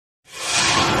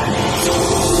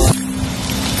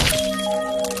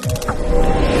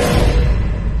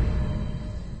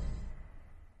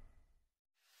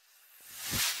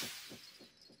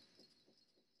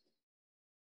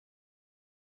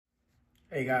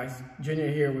Hey guys, Junior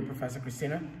here with Professor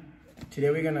Christina. Today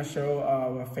we're gonna show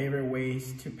our favorite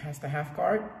ways to pass the half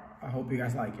guard. I hope you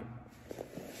guys like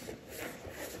it.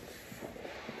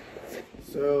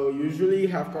 So usually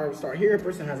half guard will start here.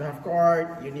 Person has a half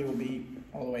guard, your knee will be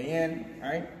all the way in,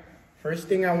 right? First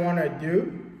thing I wanna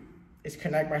do is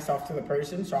connect myself to the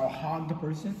person. So I'll hug the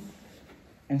person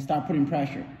and start putting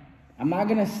pressure. I'm not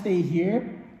gonna stay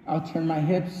here. I'll turn my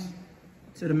hips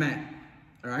to the mat,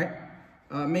 all right?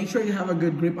 Make sure you have a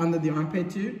good grip under the armpit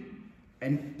too,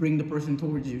 and bring the person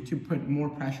towards you to put more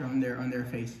pressure on their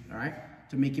face, all right?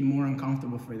 To make it more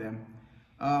uncomfortable for them.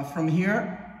 From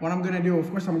here, what I'm gonna do, of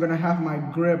course, I'm gonna have my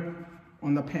grip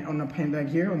on the pant leg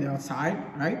here on the outside,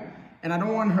 right? And I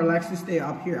don't want her legs to stay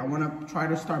up here. I wanna try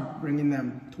to start bringing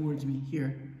them towards me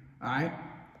here, all right?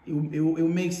 It will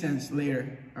make sense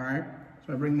later, all right?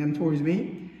 So I bring them towards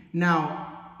me.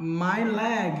 Now, my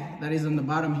leg that is on the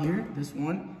bottom here, this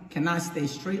one, cannot stay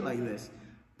straight like this.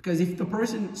 Because if the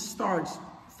person starts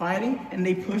fighting and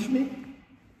they push me,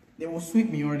 they will sweep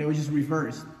me or they will just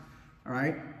reverse, all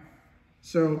right?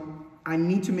 So I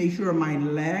need to make sure my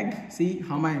leg, see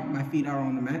how my feet are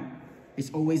on the mat? It's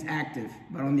always active,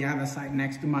 but on the other side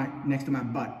next to my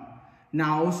butt.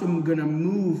 Now also I'm gonna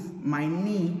move my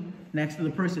knee next to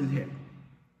the person's hip.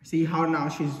 See how now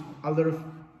she's a little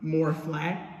more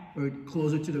flat or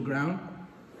closer to the ground?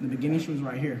 In the beginning she was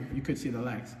right here, you could see the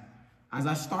legs. As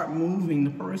I start moving the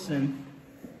person,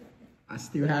 I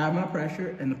still have my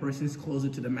pressure and the person is closer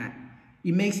to the mat.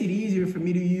 It makes it easier for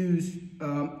me to use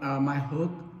my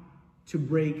hook to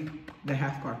break the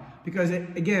half guard. Because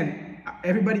again,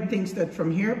 everybody thinks that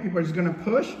from here, people are just gonna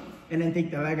push and then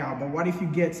take the leg out. But what if you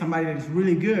get somebody that is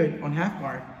really good on half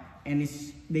guard and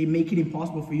they make it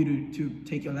impossible for you to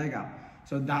take your leg out?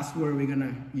 So that's where we're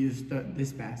gonna use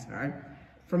this pass, all right?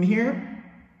 From here,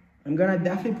 I'm gonna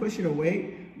definitely push it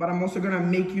away, but I'm also gonna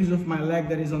make use of my leg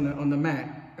that is on the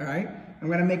mat, all right? I'm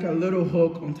gonna make a little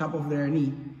hook on top of their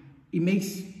knee. It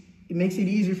makes it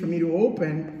easier for me to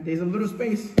open. There's a little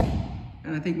space,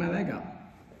 and I take my leg out.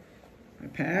 I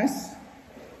pass,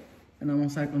 and I'm on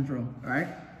side control, all right?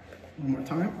 One more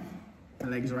time. My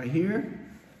leg's right here.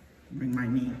 Bring my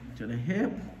knee to the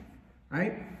hip,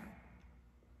 right?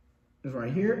 It's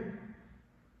right here.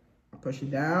 I push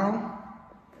it down,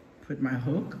 put my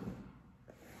hook,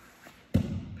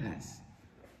 pass.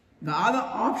 The other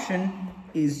option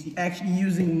is actually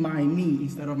using my knee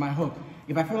instead of my hook.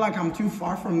 If I feel like I'm too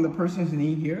far from the person's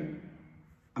knee here,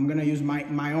 I'm gonna use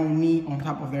my own knee on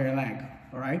top of their leg,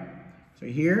 all right? So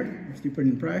here, I'm still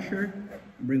putting pressure,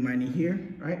 bring my knee here,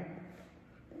 right?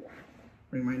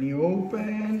 Bring my knee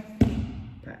open,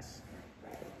 pass,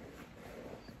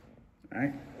 all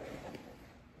right?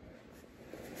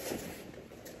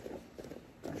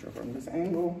 Pressure from this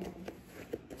angle.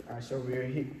 All right, so we're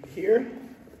here.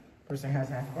 Person has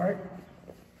half guard,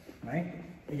 right?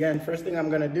 Again, first thing I'm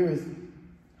gonna do is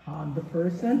hug the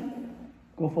person,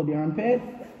 go for the armpit,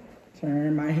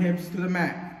 turn my hips to the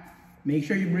mat. Make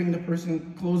sure you bring the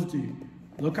person closer to you.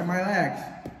 Look at my legs.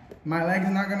 My leg is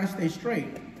not gonna stay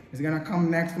straight. It's gonna come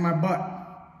next to my butt,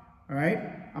 all right?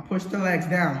 I push the legs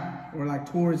down or like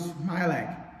towards my leg,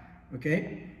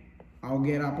 okay? I'll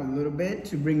get up a little bit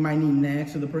to bring my knee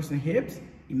next to the person's hips.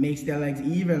 It makes their legs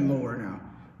even lower now.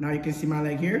 Now you can see my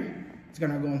leg here. It's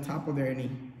gonna go on top of their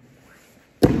knee.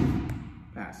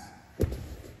 Pass.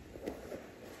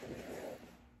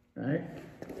 All right?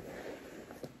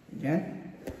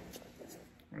 Again.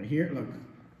 Right here, look.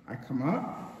 I come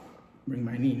up, bring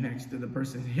my knee next to the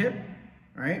person's hip,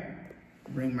 right?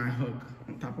 Bring my hook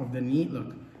on top of the knee,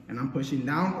 look. And I'm pushing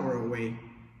down or away.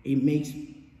 It makes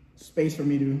space for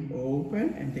me to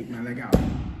open and take my leg out.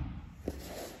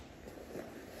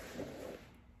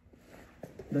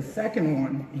 The second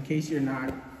one, in case you're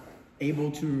not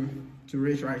able to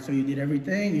reach, right? So you did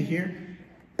everything, you're here,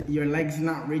 your leg's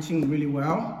not reaching really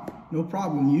well, no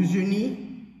problem. Use your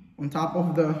knee on top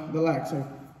of the leg. So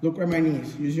look where my knee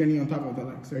is. Use your knee on top of the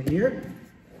leg. So here,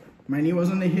 my knee was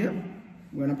on the hip.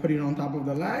 I'm gonna put it on top of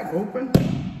the leg, open,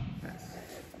 pass.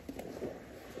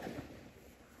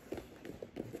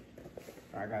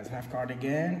 All right, guys, half guard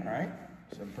again, all right?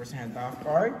 So the person has the half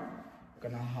guard.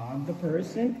 I'm gonna hug the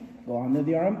person. Go under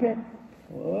the armpit,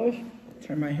 push,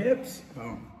 turn my hips,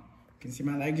 boom. You can see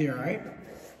my legs here, right?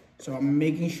 So I'm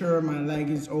making sure my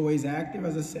leg is always active,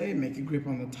 as I say. Make a grip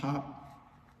on the top,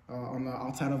 on the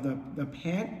outside of the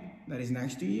pant that is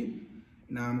next to you.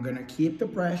 Now I'm gonna keep the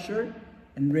pressure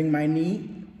and bring my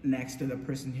knee next to the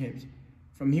person's hips.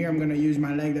 From here, I'm gonna use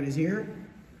my leg that is here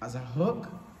as a hook.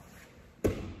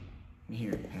 And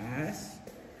here, pass,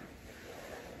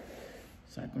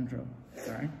 side control,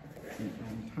 all right?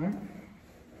 One time.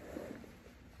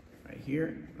 Right here.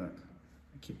 here, look,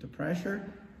 I keep the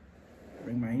pressure,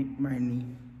 bring my knee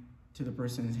to the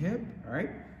person's hip, all right?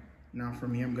 Now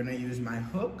from here, I'm gonna use my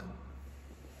hook,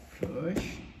 push.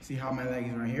 See how my leg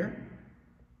is right here?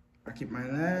 I keep my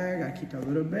leg, I keep a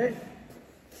little bit,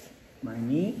 my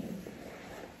knee,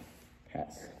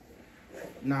 pass.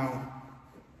 Now,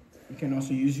 you can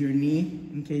also use your knee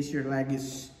in case your leg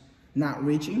is not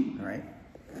reaching, all right?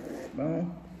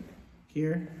 Boom,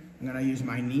 here, I'm gonna use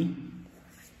my knee,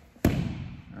 all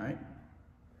right?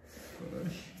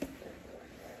 Push,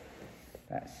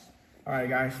 pass. All right,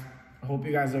 guys, I hope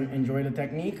you guys enjoy the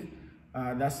technique.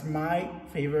 That's my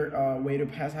favorite way to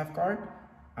pass half guard.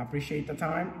 I appreciate the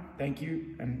time. Thank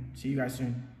you, and see you guys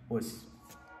soon. Peace.